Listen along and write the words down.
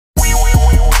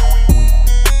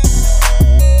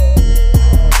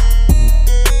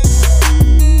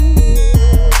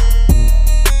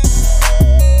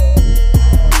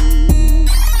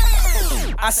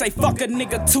say fuck a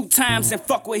nigga 2 times and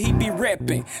fuck what he be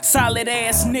reppin'. Solid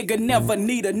ass nigga, never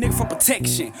need a nigga for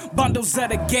protection. Bundles of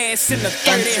the gas in the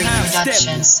 30 I'm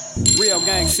steppin'. Real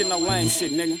gang shit, no lame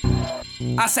shit,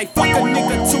 nigga. I say fuck a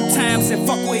nigga 2 times and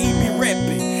fuck what he be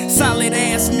reppin'. Solid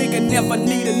ass nigga, never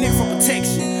need a nigga for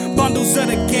protection. Bundles of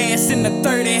the gas in the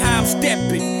 30 I'm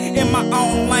steppin'. In my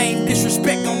own lane,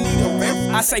 disrespect don't need a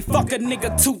rep. I say fuck a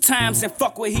nigga 2 times and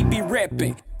fuck what he be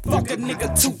reppin'. Fuck a nigga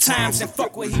 2 times and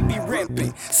fuck what he be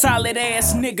reppin'. Solid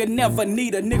ass nigga, never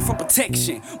need a nigga for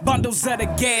protection. Bundles of the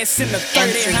gas in the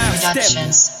 30 I'm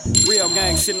steppin'. Real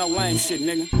gang shit, no lame shit,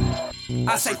 nigga.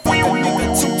 I say fuck a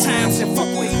nigga 2 times and fuck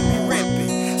what he be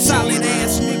reppin'. Solid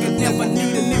ass nigga, never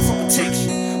need a nigga for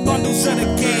protection. Bundles of the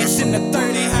gas in the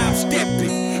 30 I'm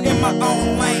steppin'. In my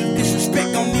own lane,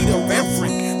 disrespect don't need a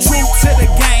reference. True to the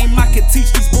game, I can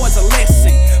teach these boys a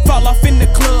lesson. Fall off in the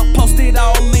club, post it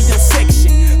all in your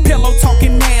section. Pillow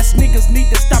talking ass niggas need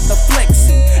to stop the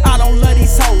flexing. I don't love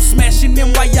these hoes, smashing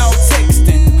them while y'all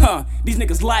texting. These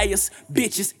niggas liars,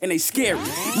 bitches, and they scary.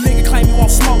 Nigga claim you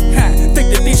won't smoke, think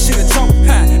that this shit a joke,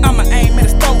 I'ma aim at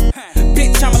his throat,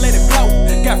 bitch, I'ma let it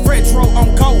blow. Got Fred's roll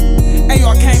on gold,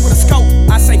 AR came with a scope.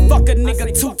 I say fuck a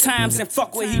nigga 2 times and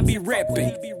fuck what he be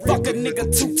reppin'. Fuck a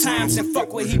nigga 2 times and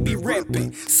fuck what he be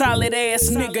reppin'. Solid ass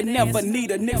nigga, never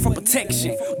need a nigga for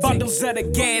protection. Bundles of the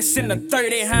gas in the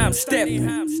 30 I'm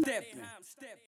steppin'.